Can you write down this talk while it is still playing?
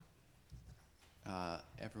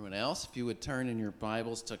everyone else, if you would turn in your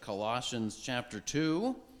Bibles to Colossians chapter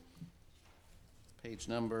 2, page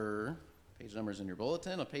numbers in your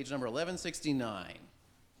bulletin, on page number 1169.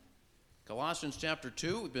 Colossians chapter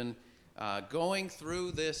 2, we've been going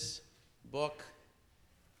through this book.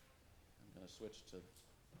 I'm going to switch to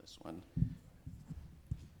this one.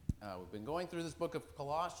 We've been going through this book of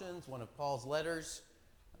Colossians, one of Paul's letters,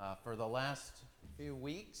 for the last few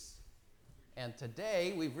weeks. And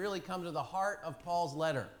today, we've really come to the heart of Paul's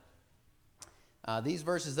letter. These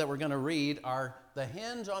verses that we're going to read are the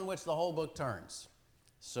hinge on which the whole book turns.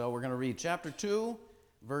 So we're going to read chapter 2,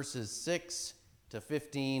 verses 6 to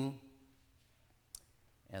 15,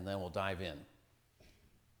 and then we'll dive in.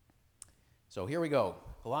 So here we go.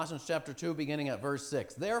 Colossians chapter 2, beginning at verse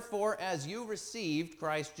 6. Therefore, as you received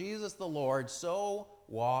Christ Jesus the Lord, so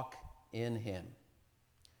walk in him,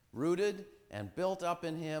 rooted and built up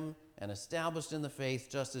in him, and established in the faith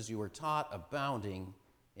just as you were taught, abounding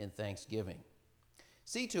in thanksgiving.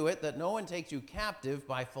 See to it that no one takes you captive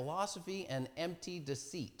by philosophy and empty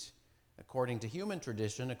deceit, according to human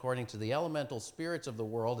tradition, according to the elemental spirits of the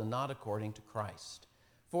world, and not according to Christ.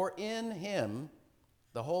 For in him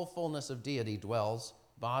the whole fullness of deity dwells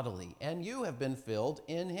bodily, and you have been filled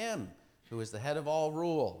in him, who is the head of all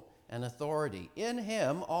rule and authority. In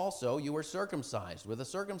him also you were circumcised, with a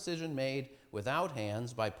circumcision made without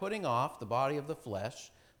hands, by putting off the body of the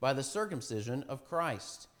flesh, by the circumcision of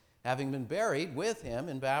Christ, having been buried with him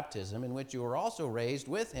in baptism, in which you were also raised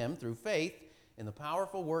with him through faith in the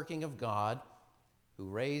powerful working of God, who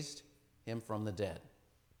raised him from the dead.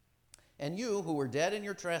 And you, who were dead in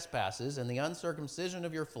your trespasses and the uncircumcision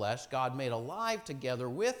of your flesh, God made alive together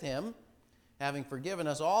with him, having forgiven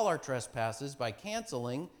us all our trespasses by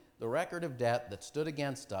canceling the record of debt that stood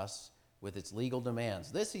against us with its legal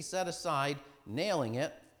demands. This he set aside, nailing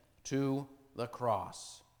it to the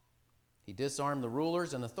cross. He disarmed the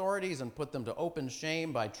rulers and authorities and put them to open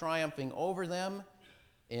shame by triumphing over them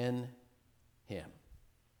in him.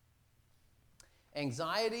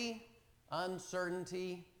 Anxiety,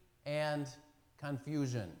 uncertainty, and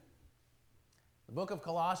confusion. The book of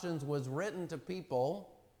Colossians was written to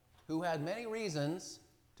people who had many reasons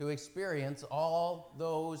to experience all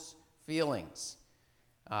those feelings.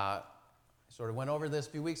 I sort of went over this a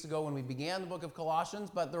few weeks ago when we began the book of Colossians,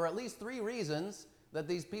 but there are at least three reasons that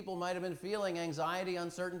these people might have been feeling anxiety,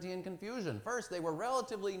 uncertainty, and confusion. First, they were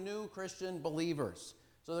relatively new Christian believers.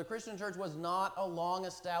 So the Christian church was not a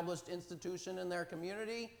long-established institution in their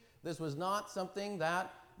community. This was not something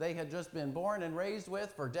that they had just been born and raised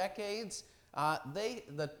with for decades.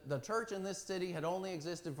 The church in this city had only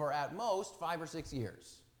existed for at most 5 or 6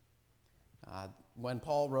 years when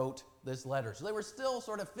Paul wrote this letter. So they were still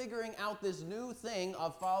sort of figuring out this new thing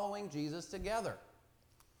of following Jesus together.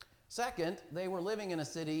 Second, they were living in a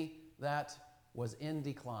city that was in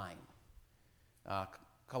decline.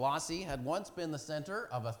 Colossae had once been the center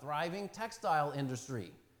of a thriving textile industry.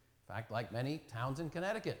 In fact, like many towns in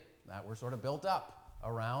Connecticut that were sort of built up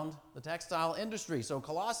around the textile industry. So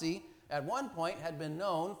Colossae, at one point, had been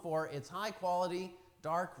known for its high-quality,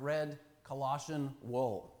 dark red Colossian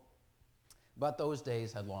wool. But those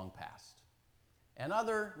days had long passed. And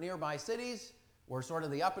other nearby cities were sort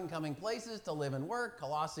of the up-and-coming places to live and work.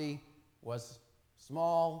 Colossae was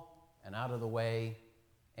small and out of the way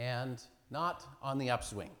and not on the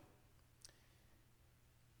upswing.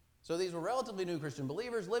 So these were relatively new Christian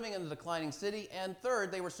believers living in a declining city. And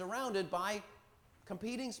third, they were surrounded by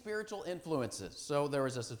competing spiritual influences. So there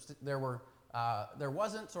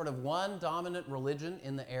wasn't sort of one dominant religion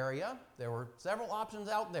in the area. There were several options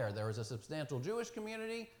out there. There was a substantial Jewish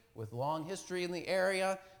community with long history in the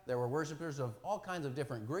area. There were worshipers of all kinds of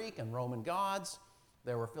different Greek and Roman gods.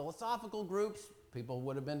 There were philosophical groups. People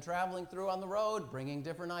would have been traveling through on the road, bringing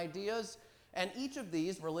different ideas. And each of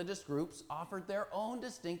these religious groups offered their own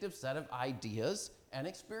distinctive set of ideas and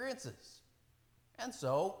experiences. And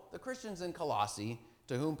so the Christians in Colossae,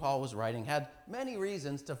 to whom Paul was writing, had many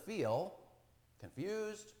reasons to feel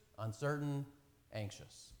confused, uncertain,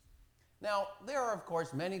 anxious. Now, there are, of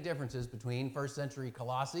course, many differences between first century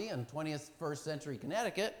Colossae and 21st century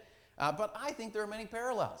Connecticut, but I think there are many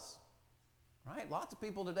parallels. Right? Lots of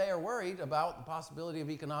people today are worried about the possibility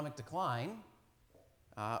of economic decline.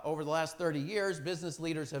 Over the last 30 years, business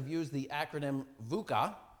leaders have used the acronym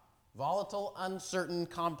VUCA, volatile, uncertain,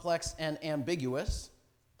 complex, and ambiguous,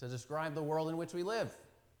 to describe the world in which we live.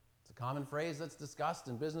 It's a common phrase that's discussed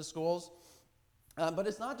in business schools. But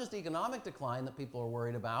it's not just economic decline that people are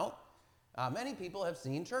worried about. Many people have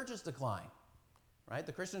seen churches decline. Right?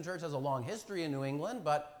 The Christian church has a long history in New England,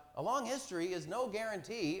 but a long history is no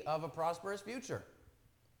guarantee of a prosperous future.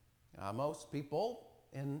 Most people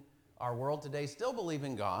in our world today still believe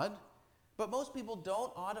in God, but most people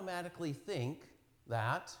don't automatically think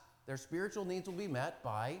that their spiritual needs will be met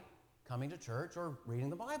by coming to church or reading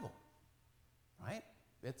the Bible, right?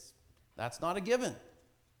 That's not a given.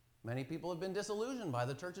 Many people have been disillusioned by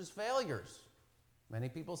the church's failures. Many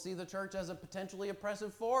people see the church as a potentially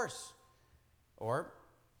oppressive force, or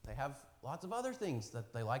they have lots of other things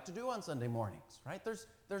that they like to do on Sunday mornings, right?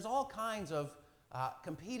 There's all kinds of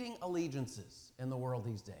competing allegiances in the world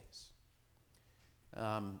these days.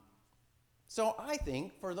 So I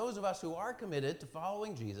think for those of us who are committed to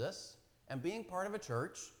following Jesus and being part of a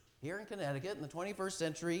church here in Connecticut in the 21st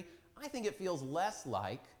century, I think it feels less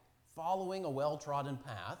like following a well-trodden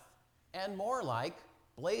path and more like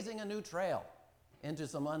blazing a new trail into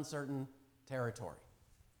some uncertain territory.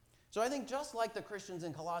 So I think just like the Christians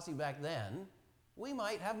in Colossae back then, we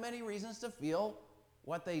might have many reasons to feel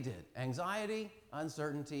what they did: anxiety,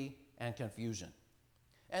 uncertainty, and confusion.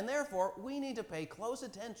 And therefore, we need to pay close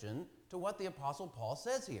attention to what the Apostle Paul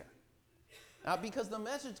says here. Because the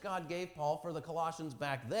message God gave Paul for the Colossians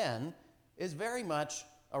back then is very much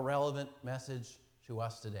a relevant message to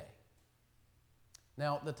us today.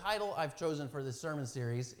 Now, the title I've chosen for this sermon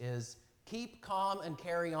series is Keep Calm and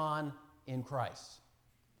Carry On in Christ.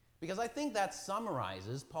 Because I think that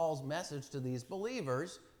summarizes Paul's message to these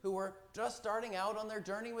believers who were just starting out on their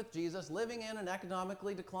journey with Jesus, living in an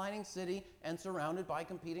economically declining city and surrounded by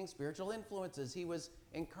competing spiritual influences. He was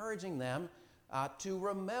encouraging them to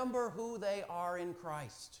remember who they are in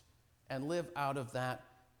Christ and live out of that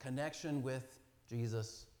connection with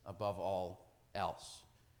Jesus above all else.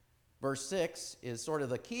 Verse 6 is sort of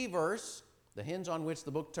the key verse, the hinge on which the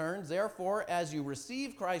book turns. Therefore, as you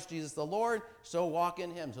receive Christ Jesus the Lord, so walk in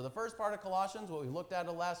him. So the first part of Colossians, what we looked at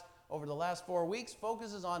over the last 4 weeks,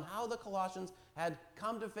 focuses on how the Colossians had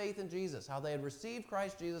come to faith in Jesus, how they had received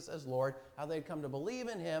Christ Jesus as Lord, how they had come to believe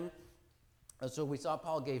in him. And so we saw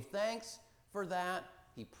Paul gave thanks for that.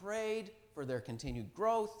 He prayed for their continued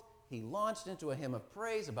growth. He launched into a hymn of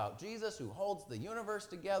praise about Jesus, who holds the universe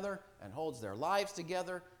together and holds their lives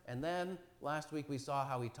together. And then last week we saw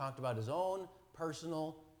how he talked about his own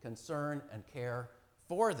personal concern and care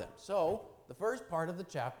for them. So the first part of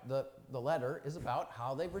the letter is about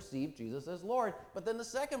how they've received Jesus as Lord. But then the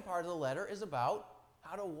second part of the letter is about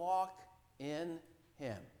how to walk in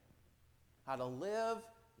him, how to live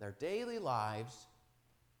their daily lives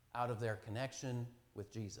out of their connection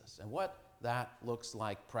with Jesus, and what that looks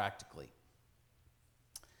like practically.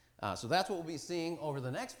 So that's what we'll be seeing over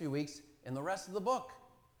the next few weeks in the rest of the book.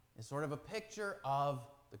 It's sort of a picture of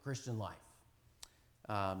the Christian life.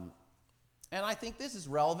 And I think this is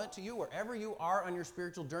relevant to you wherever you are on your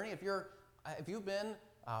spiritual journey. If you've been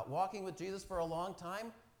walking with Jesus for a long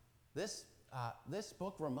time, this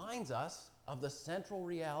book reminds us of the central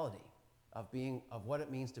reality of what it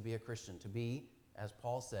means to be a Christian, to be, as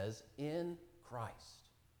Paul says, in Christ.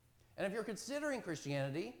 And if you're considering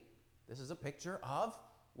Christianity, this is a picture of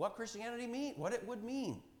what Christianity means, what it would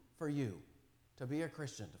mean for you to be a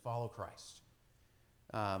Christian, to follow Christ.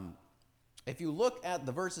 If you look at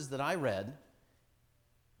the verses that I read,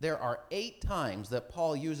 there are 8 times that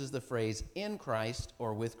Paul uses the phrase in Christ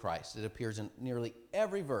or with Christ. It appears in nearly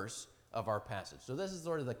every verse of our passage. So this is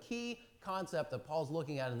sort of the key concept that Paul's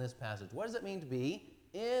looking at in this passage. What does it mean to be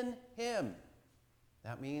in him?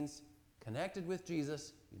 That means connected with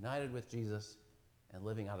Jesus, united with Jesus, and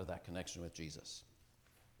living out of that connection with Jesus.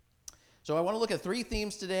 So I want to look at 3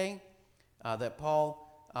 themes today that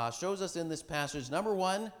Paul shows us in this passage. Number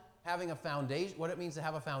 1, having a foundation, what it means to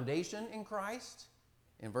have a foundation in Christ,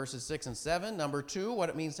 in verses 6 and 7. Number 2, what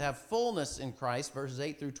it means to have fullness in Christ, verses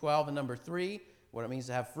 8 through 12. And number 3, what it means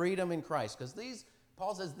to have freedom in Christ. Because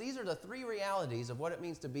Paul says these are the 3 realities of what it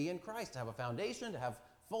means to be in Christ, to have a foundation, to have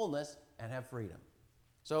fullness, and have freedom.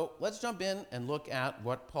 So let's jump in and look at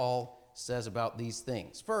what Paul says about these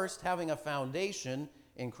things. First, having a foundation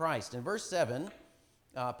in Christ. In verse 7,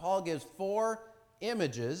 Paul gives 4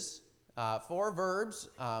 images, 4 verbs,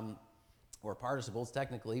 or participles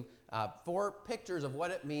technically, 4 pictures of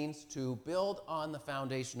what it means to build on the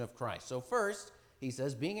foundation of Christ. So first, he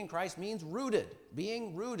says being in Christ means rooted,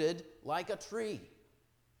 being rooted like a tree.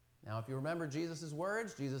 Now, if you remember Jesus'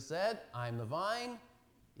 words, Jesus said, I'm the vine,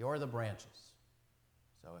 you're the branches.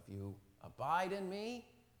 So if you abide in me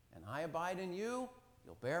and I abide in you,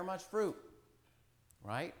 you'll bear much fruit,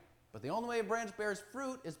 right? But the only way a branch bears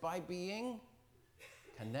fruit is by being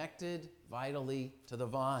connected vitally to the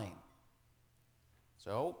vine.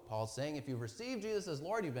 So Paul's saying if you've received Jesus as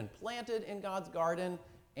Lord, you've been planted in God's garden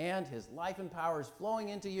and his life and power is flowing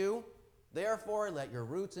into you. Therefore, let your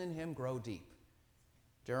roots in him grow deep.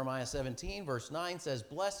 Jeremiah 17, verse 9 says,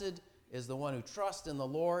 Blessed is the one who trusts in the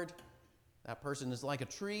Lord, That person is like a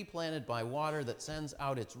tree planted by water that sends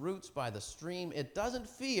out its roots by the stream. It doesn't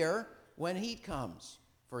fear when heat comes,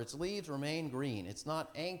 for its leaves remain green. It's not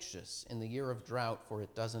anxious in the year of drought, for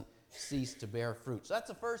it doesn't cease to bear fruit. So that's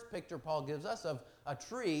the first picture Paul gives us of a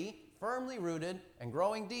tree firmly rooted and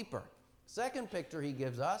growing deeper. Second picture he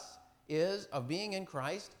gives us is of being in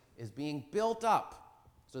Christ, is being built up.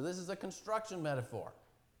 So this is a construction metaphor.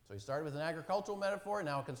 So he started with an agricultural metaphor,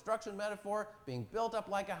 now a construction metaphor, being built up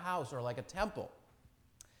like a house or like a temple.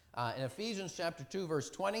 In Ephesians chapter 2, verse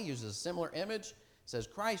 20, uses a similar image. It says,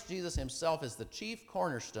 Christ Jesus himself is the chief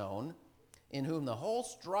cornerstone, in whom the whole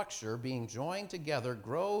structure, being joined together,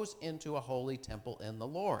 grows into a holy temple in the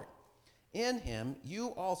Lord. In him you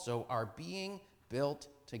also are being built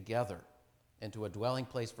together into a dwelling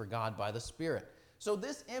place for God by the Spirit. So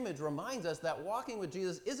this image reminds us that walking with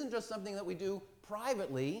Jesus isn't just something that we do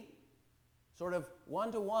privately, sort of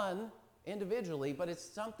one-to-one, individually, but it's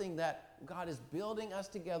something that God is building us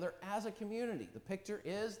together as a community. The picture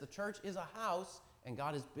is the church is a house, and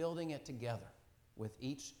God is building it together with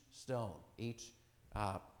each stone, each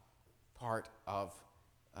part of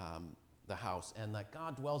the house, and that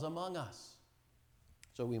God dwells among us,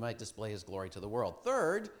 so we might display his glory to the world.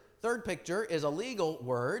 Third picture is a legal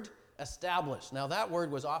word, established. Now that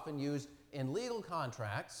word was often used in legal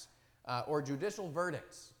contracts or judicial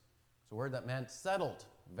verdicts. It's a word that meant settled,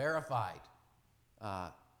 verified,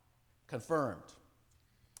 confirmed,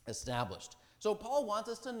 established. So Paul wants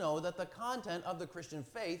us to know that the content of the Christian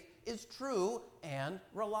faith is true and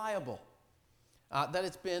reliable, that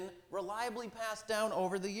it's been reliably passed down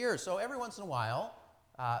over the years. So every once in a while,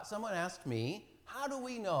 someone asks me, how do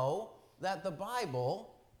we know that the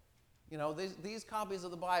Bible, these copies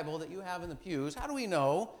of the Bible that you have in the pews, how do we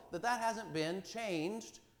know that that hasn't been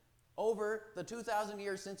changed over the 2,000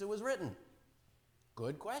 years since it was written?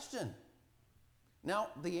 Good question. Now,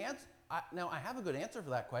 I have a good answer for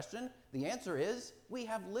that question. The answer is we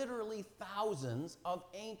have literally thousands of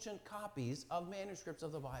ancient copies of manuscripts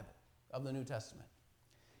of the Bible, of the New Testament.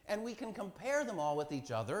 And we can compare them all with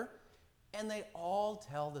each other, and they all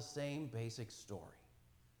tell the same basic story.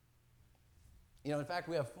 In fact,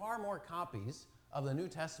 we have far more copies of the New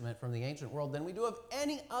Testament from the ancient world than we do of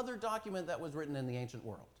any other document that was written in the ancient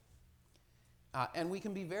world. And we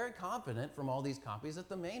can be very confident from all these copies that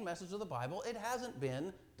the main message of the Bible, it hasn't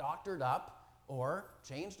been doctored up or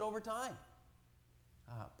changed over time.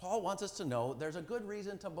 Paul wants us to know there's a good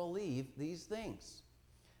reason to believe these things.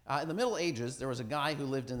 In the Middle Ages, there was a guy who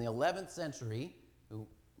lived in the 11th century,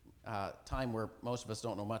 time where most of us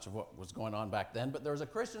don't know much of what was going on back then, but there was a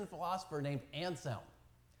Christian philosopher named Anselm.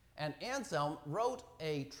 And Anselm wrote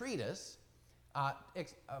a treatise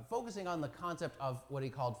focusing on the concept of what he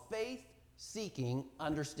called faith-seeking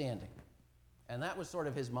understanding. And that was sort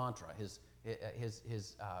of his mantra, his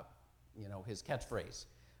catchphrase.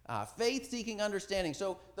 Faith-seeking understanding.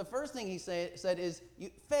 So the first thing he said is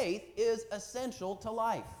faith is essential to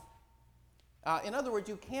life. In other words,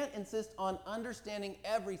 you can't insist on understanding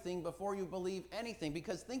everything before you believe anything,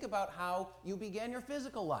 because think about how you began your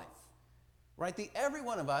physical life, right? Every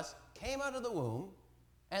one of us came out of the womb,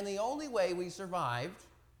 and the only way we survived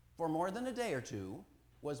for more than a day or two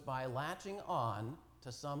was by latching on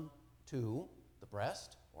to the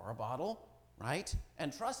breast or a bottle, right?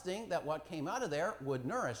 And trusting that what came out of there would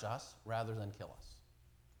nourish us rather than kill us.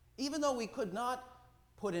 Even though we could not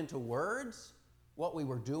put into words what we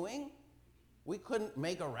were doing, we couldn't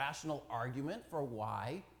make a rational argument for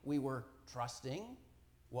why we were trusting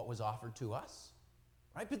what was offered to us,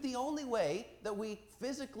 right? But the only way that we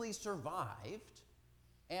physically survived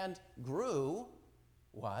and grew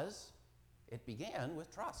it began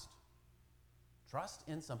with trust. Trust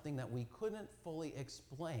in something that we couldn't fully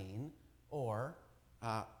explain or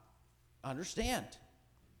understand.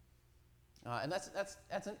 And that's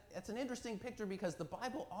an interesting picture, because the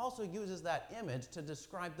Bible also uses that image to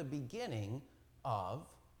describe the beginning of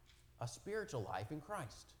a spiritual life in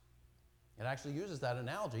Christ. It actually uses that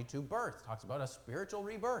analogy to birth. It talks about a spiritual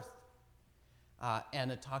rebirth.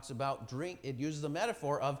 And it talks about it uses the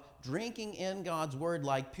metaphor of drinking in God's word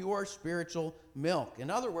like pure spiritual milk. In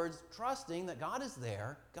other words, trusting that God is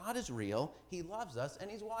there, God is real, he loves us, and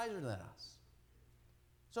he's wiser than us.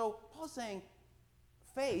 So Paul's saying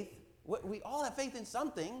faith, we all have faith in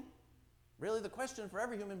something. Really, the question for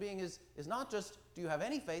every human being is not just, do you have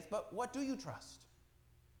any faith, but what do you trust?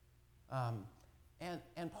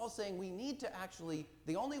 And Paul's saying we need to actually,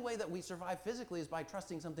 the only way that we survive physically is by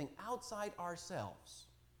trusting something outside ourselves.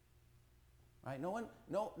 Right?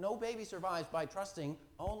 No baby survives by trusting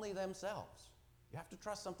only themselves. You have to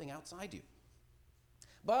trust something outside you.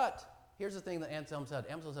 But here's the thing that Anselm said.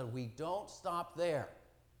 Anselm said, we don't stop there.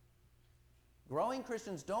 growing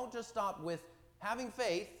Christians don't just stop with having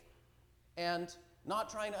faith and not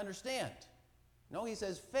trying to understand. No, he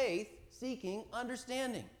says faith seeking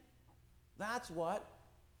understanding. That's what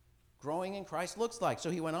growing in Christ looks like. So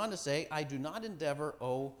he went on to say, I do not endeavor,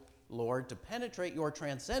 O Lord, to penetrate your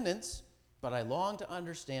transcendence, but I long to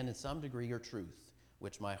understand in some degree your truth,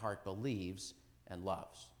 which my heart believes and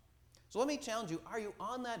loves. So let me challenge you, are you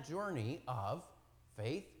on that journey of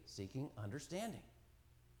faith seeking understanding?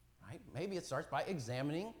 Right? Maybe it starts by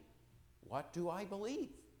examining, what do I believe?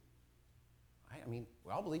 Right? I mean,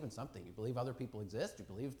 we all believe in something. You believe other people exist. You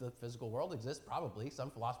believe the physical world exists. Probably.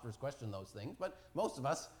 Some philosophers question those things, but most of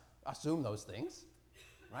us assume those things.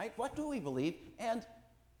 Right? What do we believe? And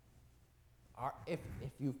if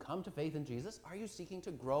you've come to faith in Jesus, are you seeking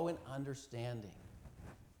to grow in understanding?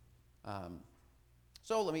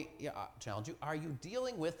 So let me challenge you. Are you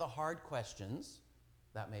dealing with the hard questions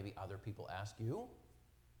that maybe other people ask you,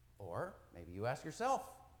 or maybe you ask yourself,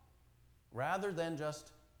 rather than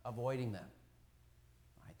just avoiding them?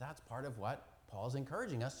 Right? That's part of what Paul's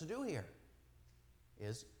encouraging us to do here,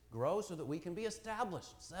 is grow so that we can be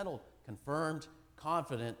established, settled, confirmed,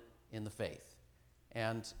 confident in the faith.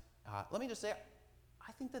 And let me just say,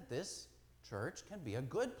 I think that this church can be a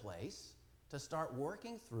good place to start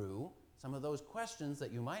working through some of those questions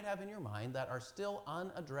that you might have in your mind that are still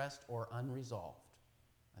unaddressed or unresolved.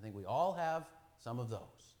 I think we all have some of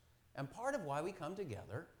those. And part of why we come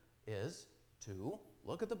together is to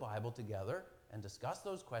look at the Bible together and discuss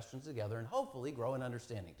those questions together and hopefully grow in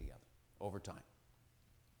understanding together over time.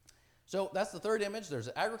 So that's the third image. There's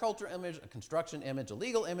an agriculture image, a construction image, a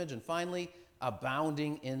legal image, and finally,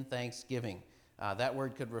 abounding in thanksgiving. That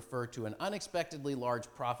word could refer to an unexpectedly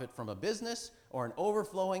large profit from a business or an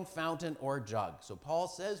overflowing fountain or jug. So Paul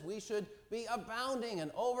says we should be abounding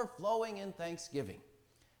and overflowing in thanksgiving.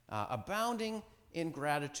 Abounding in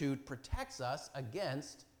gratitude protects us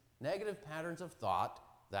against negative patterns of thought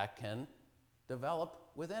that can develop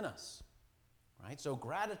within us. Right? So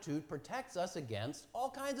gratitude protects us against all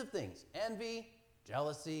kinds of things: envy,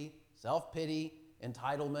 jealousy, self-pity,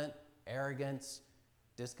 entitlement, arrogance,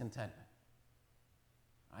 discontentment.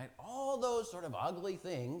 Right? All those sort of ugly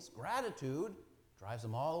things, gratitude drives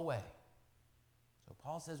them all away. So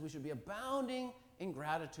Paul says we should be abounding in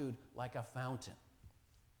gratitude like a fountain.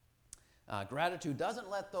 Gratitude doesn't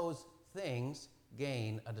let those things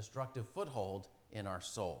gain a destructive foothold in our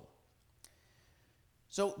soul.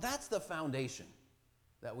 So that's the foundation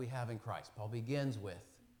that we have in Christ. Paul begins with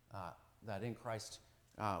that in Christ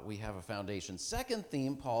we have a foundation. Second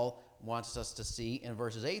theme Paul wants us to see in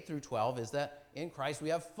verses 8 through 12 is that in Christ we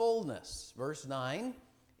have fullness. Verse 9,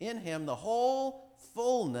 in him the whole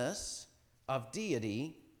fullness of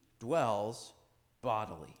deity dwells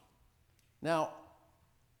bodily. Now,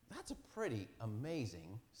 that's a pretty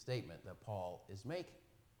amazing statement that Paul is making.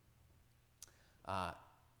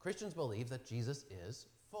 Christians believe that Jesus is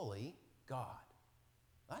fully God.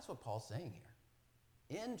 That's what Paul's saying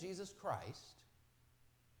here. In Jesus Christ,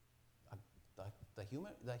 the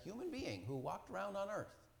human being who walked around on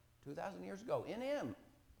earth 2,000 years ago, in him,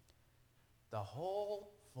 the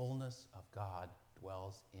whole fullness of God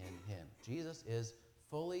dwells in him. Jesus is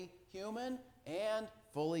fully human and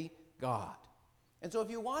fully God. And so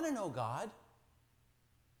if you want to know God,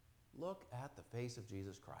 look at the face of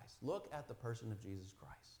Jesus Christ. Look at the person of Jesus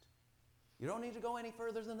Christ. You don't need to go any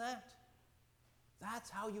further than that.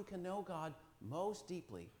 That's how you can know God most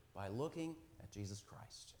deeply, by looking at Jesus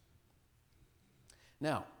Christ.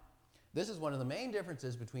 Now, this is one of the main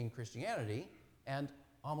differences between Christianity and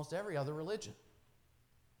almost every other religion.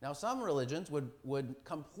 Now, some religions would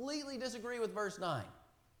completely disagree with verse 9.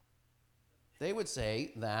 They would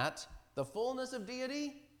say that the fullness of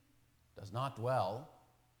deity does not dwell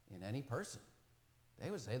in any person.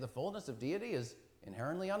 They would say the fullness of deity is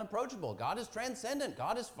inherently unapproachable. God is transcendent.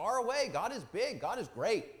 God is far away. God is big. God is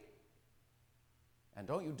great. And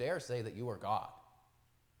don't you dare say that you are God.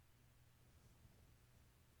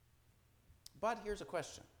 But here's a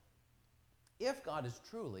question. If God is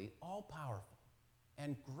truly all-powerful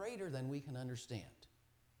and greater than we can understand,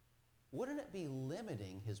 wouldn't it be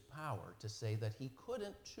limiting his power to say that he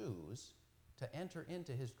couldn't choose to enter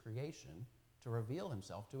into his creation to reveal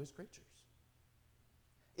himself to his creatures?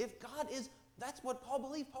 If God is, that's what Paul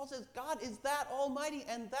believes. Paul says God is that almighty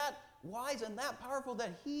and that wise and that powerful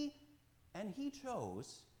that he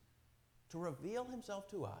chose to reveal himself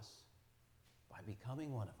to us by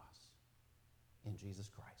becoming one of us in Jesus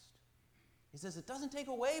Christ. He says it doesn't take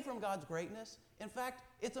away from God's greatness. In fact,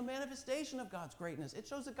 it's a manifestation of God's greatness. It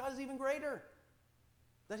shows that God is even greater,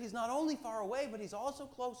 that he's not only far away, but he's also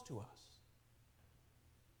close to us.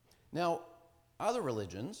 Now, other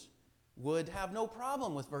religions would have no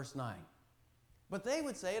problem with verse 9. But they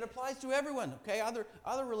would say it applies to everyone. Okay,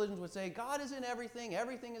 other religions would say God is in everything,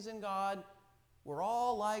 everything is in God. We're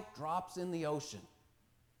all like drops in the ocean.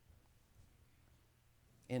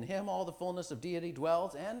 In him all the fullness of deity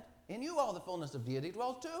dwells, and in you all the fullness of deity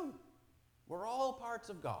dwells too. We're all parts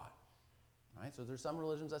of God. Right? So there's some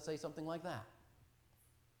religions that say something like that.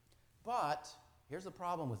 But here's the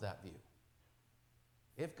problem with that view.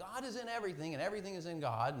 If God is in everything, and everything is in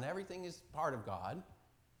God, and everything is part of God,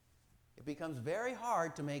 it becomes very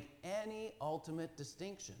hard to make any ultimate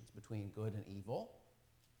distinctions between good and evil,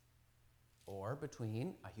 or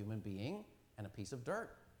between a human being and a piece of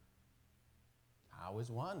dirt. How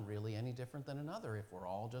is one really any different than another if we're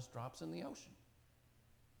all just drops in the ocean?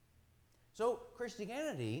 So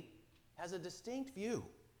Christianity has a distinct view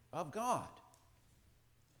of God.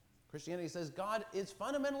 Christianity says God is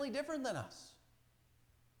fundamentally different than us.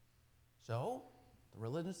 So the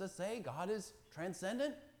religions that say God is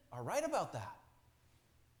transcendent are right about that.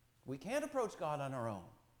 We can't approach God on our own.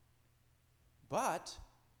 But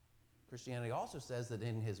Christianity also says that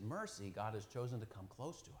in his mercy, God has chosen to come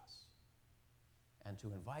close to us and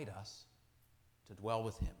to invite us to dwell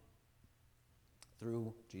with him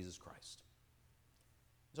through Jesus Christ.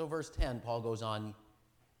 So verse 10, Paul goes on,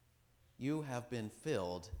 you have been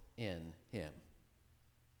filled in him.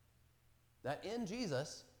 That in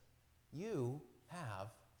Jesus, you have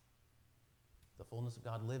the fullness of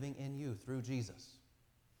God living in you through Jesus.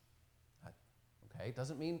 Okay,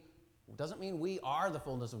 doesn't mean we are the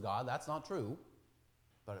fullness of God. That's not true.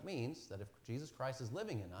 But it means that if Jesus Christ is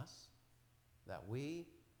living in us, that we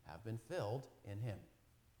have been filled in him.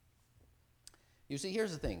 You see,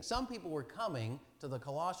 here's the thing. Some people were coming to the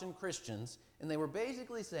Colossian Christians, and they were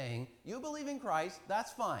basically saying, you believe in Christ,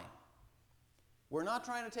 that's fine. We're not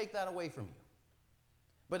trying to take that away from you.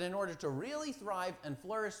 But in order to really thrive and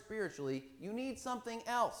flourish spiritually, you need something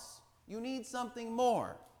else. You need something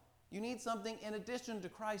more. You need something in addition to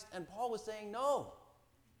Christ. And Paul was saying, no.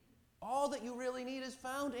 All that you really need is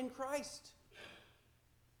found in Christ.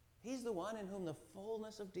 He's the one in whom the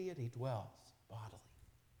fullness of deity dwells bodily.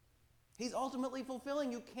 He's ultimately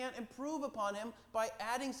fulfilling. You can't improve upon him by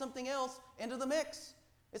adding something else into the mix.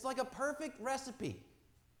 It's like a perfect recipe.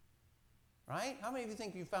 Right? How many of you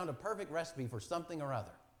think you found a perfect recipe for something or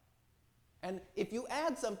other? And if you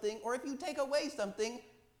add something or if you take away something,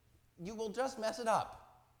 you will just mess it up.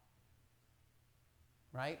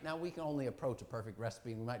 Right? Now, we can only approach a perfect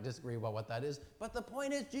recipe, and we might disagree about what that is. But the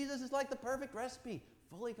point is, Jesus is like the perfect recipe.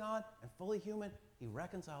 Fully God and fully human. He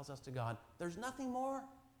reconciles us to God. There's nothing more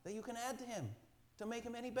that you can add to him to make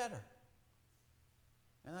him any better.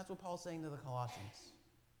 And that's what Paul's saying to the Colossians.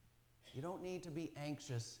 You don't need to be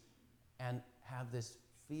anxious and have this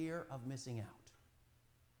fear of missing out.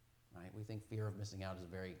 Right? We think fear of missing out is a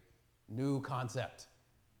very new concept.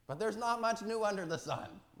 But there's not much new under the sun,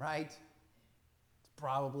 right? It's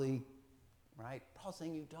probably, right? Paul's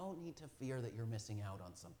saying you don't need to fear that you're missing out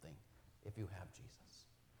on something if you have Jesus.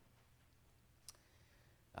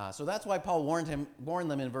 So that's why Paul warned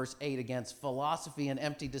them in verse 8 against philosophy and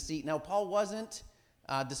empty deceit. Now, Paul wasn't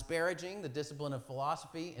disparaging the discipline of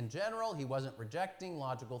philosophy in general. He wasn't rejecting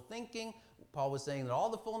logical thinking. Paul was saying that all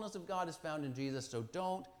the fullness of God is found in Jesus, so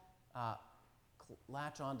don't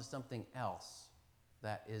latch on to something else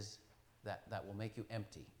that will make you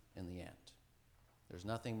empty in the end. There's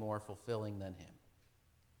nothing more fulfilling than him.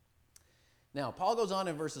 Now, Paul goes on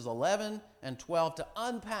in verses 11 and 12 to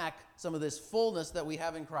unpack some of this fullness that we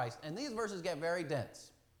have in Christ. And these verses get very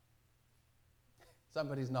dense.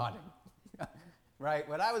 Somebody's nodding. Right?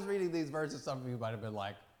 When I was reading these verses, some of you might have been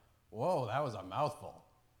like, whoa, that was a mouthful.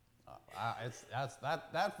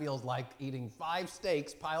 That feels like eating 5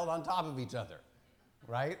 steaks piled on top of each other.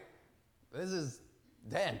 Right? This is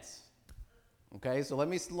dense. Okay, so let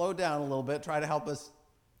me slow down a little bit, try to help us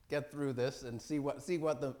get through this and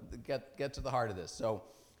get to the heart of this. So,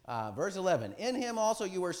 verse 11, in him also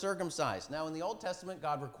you were circumcised. Now, in the Old Testament,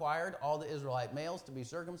 God required all the Israelite males to be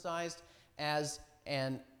circumcised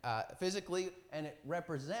physically, and it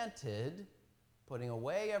represented putting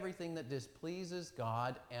away everything that displeases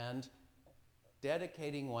God and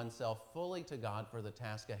dedicating oneself fully to God for the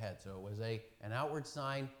task ahead. So it was an outward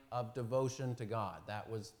sign of devotion to God. That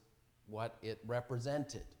was what it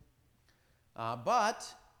represented.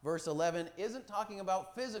 But verse 11 isn't talking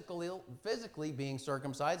about physically being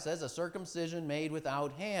circumcised. It says a circumcision made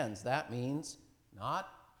without hands. That means not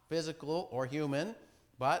physical or human,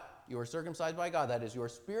 but you are circumcised by God. That is, you are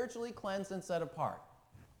spiritually cleansed and set apart.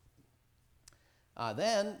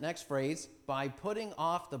 Then, next phrase, by putting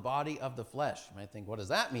off the body of the flesh. You might think, what does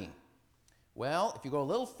that mean? Well, if you go a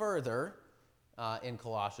little further, in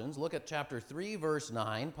Colossians. Look at chapter 3, verse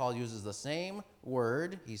 9. Paul uses the same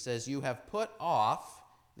word. He says, you have put off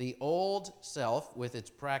the old self with its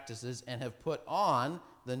practices and have put on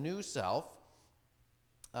the new self.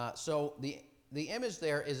 So the image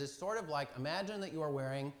there is it's sort of like, imagine that you are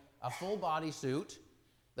wearing a full body suit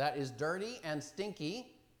that is dirty and stinky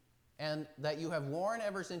and that you have worn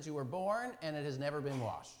ever since you were born and it has never been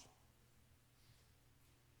washed.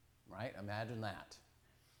 Right? Imagine that.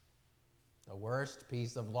 The worst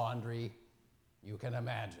piece of laundry you can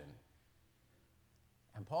imagine.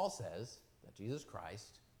 And Paul says that Jesus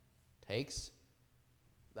Christ takes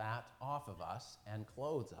that off of us and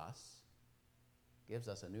clothes us, gives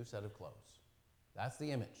us a new set of clothes. That's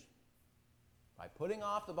the image. By putting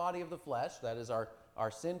off the body of the flesh, that is our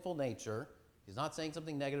sinful nature. He's not saying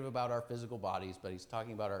something negative about our physical bodies, but he's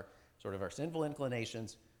talking about our sinful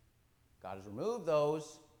inclinations. God has removed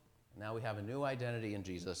those, and now we have a new identity in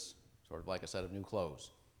Jesus, sort of like a set of new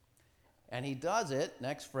clothes. And he does it,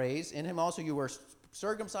 next phrase, in him also you were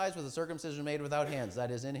circumcised with a circumcision made without hands.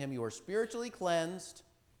 That is, in him you were spiritually cleansed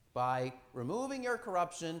by removing your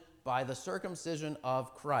corruption by the circumcision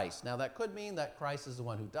of Christ. Now that could mean that Christ is the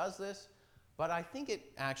one who does this, but I think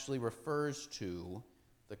it actually refers to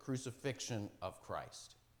the crucifixion of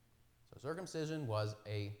Christ. So circumcision was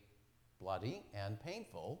a bloody and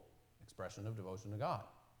painful expression of devotion to God.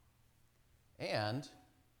 And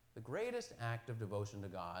the greatest act of devotion to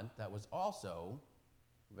God that was also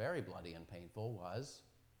very bloody and painful was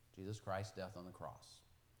Jesus Christ's death on the cross.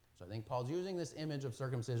 So I think Paul's using this image of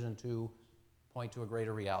circumcision to point to a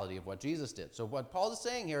greater reality of what Jesus did. So what Paul is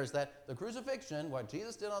saying here is that the crucifixion, what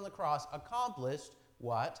Jesus did on the cross, accomplished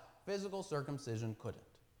what physical circumcision couldn't.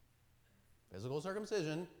 Physical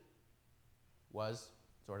circumcision was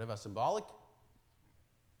sort of a symbolic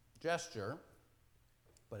gesture,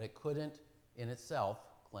 but it couldn't in itself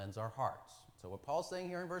cleanse our hearts. So what Paul's saying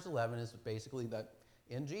here in verse 11 is basically that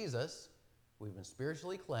in Jesus, we've been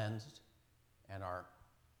spiritually cleansed and our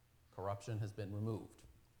corruption has been removed.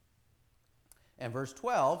 And verse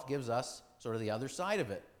 12 gives us sort of the other side of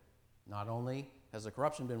it. Not only has the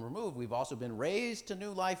corruption been removed, we've also been raised to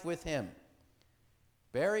new life with him.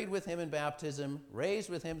 Buried with him in baptism, raised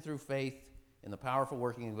with him through faith in the powerful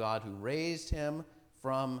working of God who raised him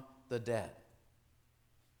from the dead.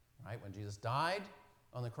 Right? When Jesus died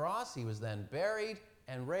on the cross, he was then buried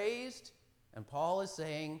and raised. And Paul is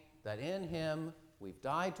saying that in him, we've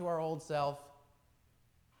died to our old self.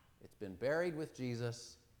 It's been buried with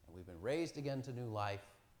Jesus, and we've been raised again to new life.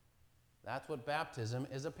 That's what baptism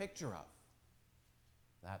is a picture of.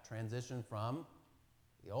 That transition from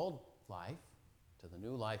the old life to the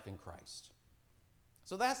new life in Christ.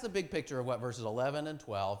 So that's the big picture of what verses 11 and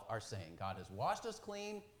 12 are saying. God has washed us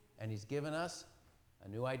clean, and he's given us a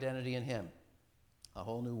new identity in him, a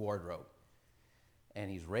whole new wardrobe.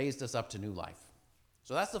 And he's raised us up to new life.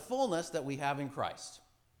 So that's the fullness that we have in Christ.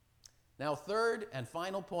 Now, third and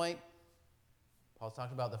final point, Paul's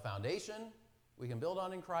talked about the foundation we can build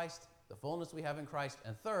on in Christ, the fullness we have in Christ,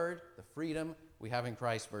 and third, the freedom we have in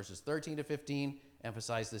Christ. Verses 13 to 15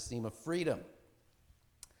 emphasize this theme of freedom.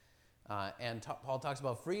 Paul talks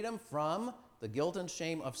about freedom from the guilt and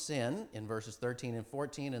shame of sin in verses 13 and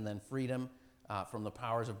 14, and then freedom from the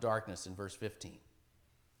powers of darkness in verse 15.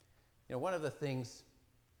 You know, one of the things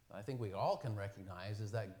I think we all can recognize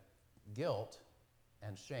is that guilt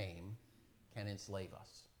and shame can enslave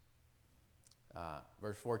us.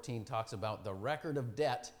 Verse 14 talks about the record of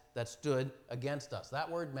debt that stood against us.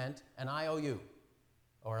 That word meant an IOU,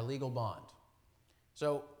 or a legal bond.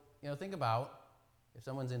 So, think about if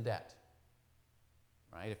someone's in debt,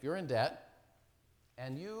 right? If you're in debt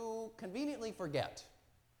and you conveniently forget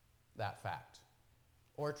that fact,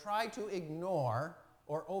 or try to ignore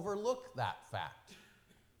or overlook that fact,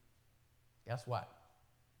 guess what?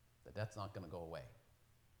 The debt's not going to go away.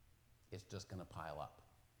 It's just going to pile up.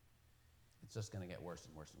 It's just going to get worse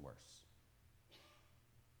and worse and worse.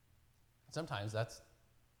 Sometimes that's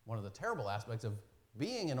one of the terrible aspects of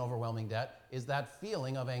being in overwhelming debt, is that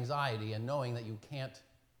feeling of anxiety and knowing that you can't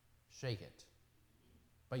shake it.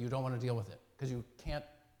 But you don't want to deal with it because you can't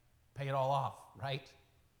pay it all off, right?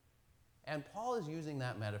 And Paul is using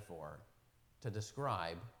that metaphor to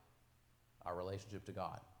describe our relationship to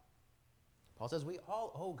God. Paul says we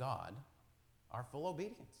all owe God our full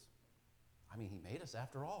obedience. I mean, he made us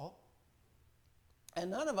after all. And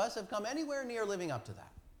none of us have come anywhere near living up to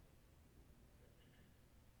that.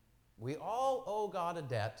 We all owe God a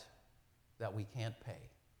debt that we can't pay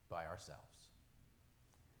by ourselves.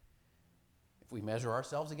 If we measure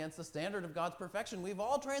ourselves against the standard of God's perfection, we've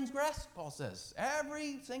all transgressed, Paul says.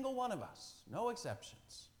 Every single one of us, no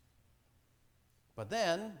exceptions. But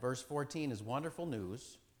then, verse 14 is wonderful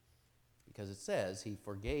news because it says he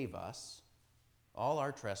forgave us all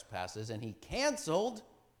our trespasses and he canceled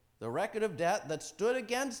the record of debt that stood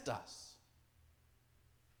against us.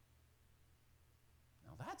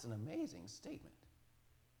 Now that's an amazing statement.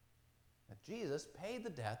 That Jesus paid the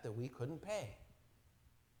debt that we couldn't pay.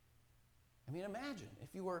 I mean, imagine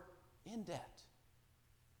if you were in debt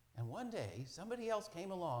and one day somebody else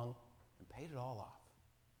came along and paid it all off.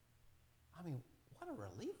 I mean, what a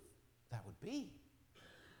relief that would be.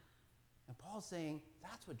 And Paul's saying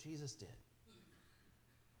that's what Jesus did.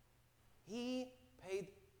 He paid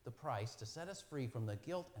the price to set us free from the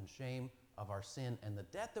guilt and shame of our sin and the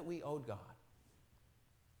debt that we owed God.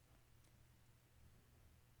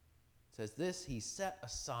 It says this, he set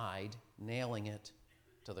aside, nailing it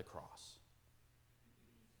to the cross.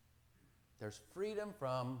 There's freedom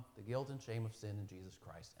from the guilt and shame of sin in Jesus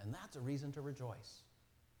Christ, and that's a reason to rejoice.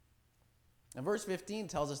 And verse 15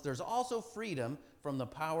 tells us there's also freedom from the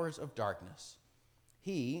powers of darkness.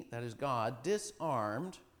 He, that is God,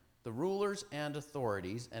 disarmed the rulers and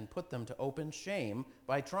authorities and put them to open shame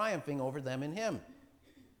by triumphing over them in him.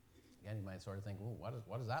 Again, you might sort of think, well,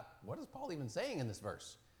 what is that? What is Paul even saying in this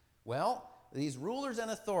verse? Well, these rulers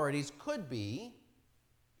and authorities could be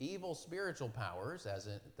evil spiritual powers,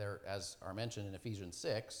 as are mentioned in Ephesians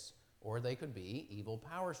 6, or they could be evil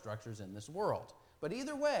power structures in this world. But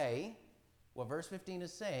either way, what verse 15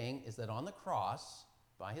 is saying is that on the cross,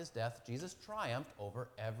 by his death, Jesus triumphed over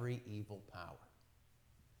every evil power.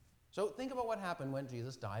 So think about what happened when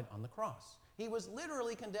Jesus died on the cross. He was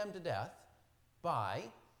literally condemned to death by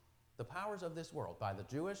the powers of this world, by the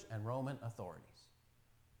Jewish and Roman authorities,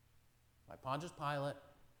 by Pontius Pilate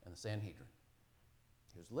and the Sanhedrin.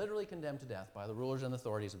 He was literally condemned to death by the rulers and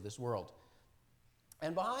authorities of this world.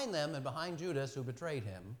 And behind them, and behind Judas, who betrayed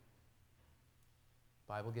him,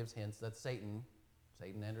 the Bible gives hints that Satan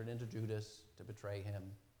entered into Judas to betray him.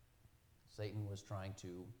 Satan was trying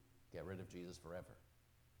to get rid of Jesus forever.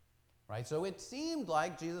 Right? So it seemed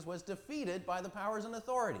like Jesus was defeated by the powers and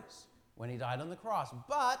authorities when he died on the cross.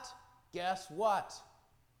 But guess what?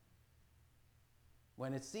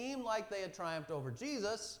 When it seemed like they had triumphed over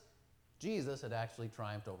Jesus, Jesus had actually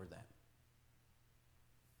triumphed over them.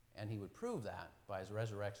 And he would prove that by his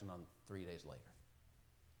resurrection on 3 days later.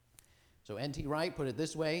 So N.T. Wright put it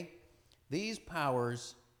this way: these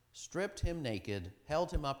powers stripped him naked,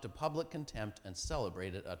 held him up to public contempt, and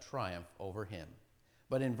celebrated a triumph over him.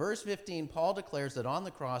 But in verse 15, Paul declares that on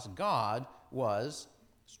the cross, God was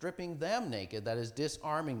stripping them naked, that is,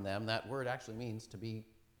 disarming them. That word actually means to be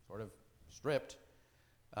sort of stripped.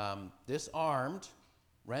 Disarmed,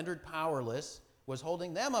 rendered powerless, was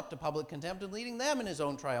holding them up to public contempt and leading them in his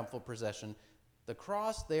own triumphal procession. The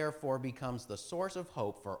cross, therefore, becomes the source of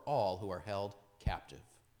hope for all who are held captive.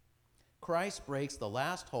 Christ breaks the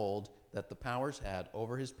last hold that the powers had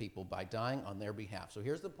over his people by dying on their behalf. So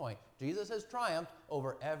here's the point. Jesus has triumphed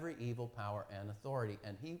over every evil power and authority,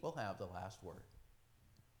 and he will have the last word.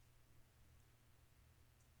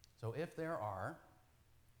 So if there are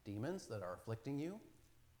demons that are afflicting you,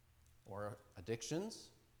 or addictions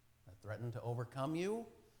that threaten to overcome you,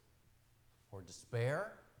 or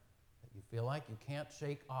despair that you feel like you can't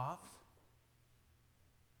shake off,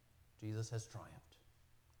 Jesus has triumphed.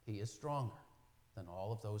 He is stronger than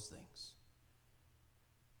all of those things.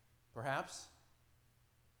 Perhaps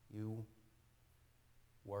you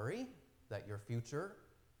worry that your future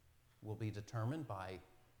will be determined by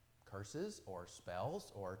curses or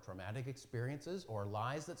spells or traumatic experiences or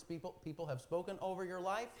lies that people have spoken over your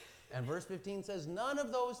life. And verse 15 says none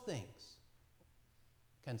of those things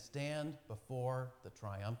can stand before the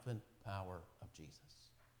triumphant power of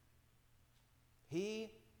Jesus.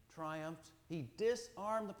 He triumphed. He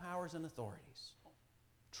disarmed the powers and authorities,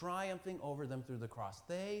 triumphing over them through the cross.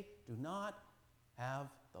 They do not have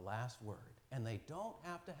the last word, and they don't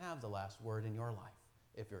have to have the last word in your life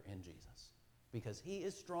if you're in Jesus, because he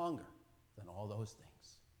is stronger than all those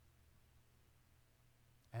things.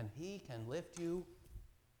 And he can lift you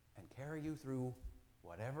and carry you through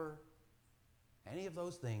whatever, any of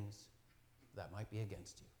those things that might be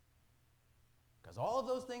against you. Because all of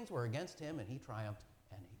those things were against him, and he triumphed.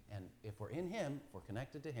 And if we're in him, if we're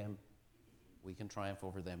connected to him, we can triumph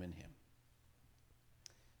over them in him.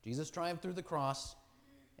 Jesus triumphed through the cross.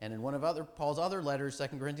 And in one of Paul's other letters,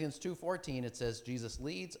 2 Corinthians 2:14, it says, Jesus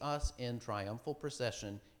leads us in triumphal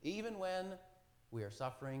procession, even when we are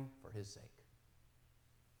suffering for his sake.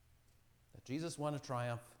 That Jesus won a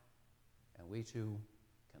triumph, and we too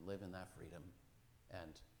can live in that freedom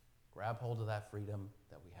and grab hold of that freedom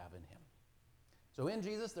that we have in him. So in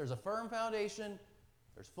Jesus, there's a firm foundation,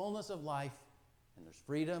 there's fullness of life, and there's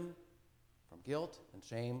freedom from guilt and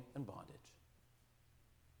shame and bondage.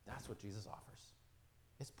 That's what Jesus offers.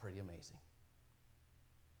 It's pretty amazing.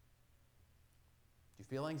 Do you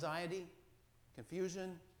feel anxiety,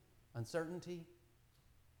 confusion, uncertainty?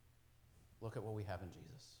 Look at what we have in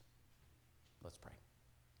Jesus. Let's pray.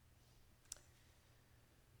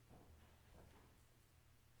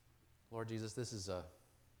 Lord Jesus, this is an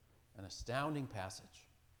astounding passage,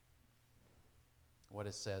 what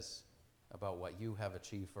it says about what you have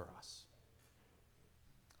achieved for us.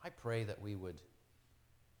 I pray that we would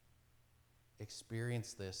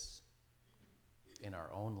experience this in our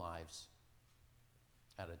own lives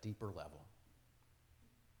at a deeper level.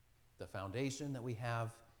 The foundation that we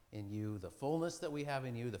have in you, the fullness that we have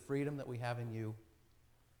in you, the freedom that we have in you.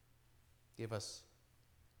 Give us,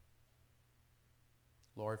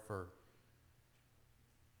 Lord, for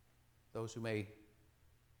those who may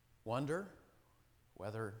wonder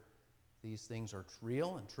whether these things are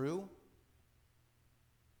real and true,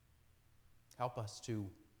 help us to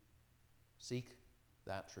seek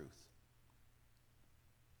that truth.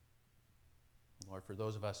 Lord, for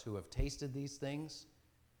those of us who have tasted these things,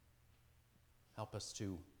 help us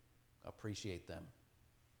to appreciate them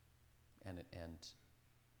and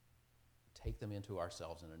take them into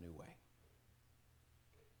ourselves in a new way.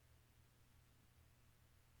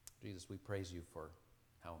 Jesus, we praise you for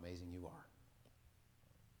how amazing you are.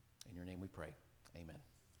 In your name we pray. Amen.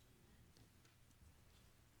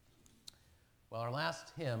 Well, our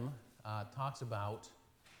last hymn talks about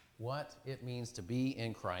what it means to be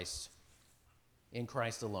in Christ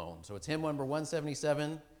alone. So it's hymn number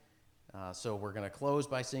 177. So we're going to close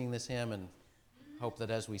by singing this hymn and hope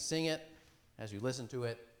that as we sing it, as you listen to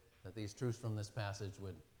it, that these truths from this passage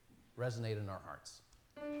would resonate in our hearts.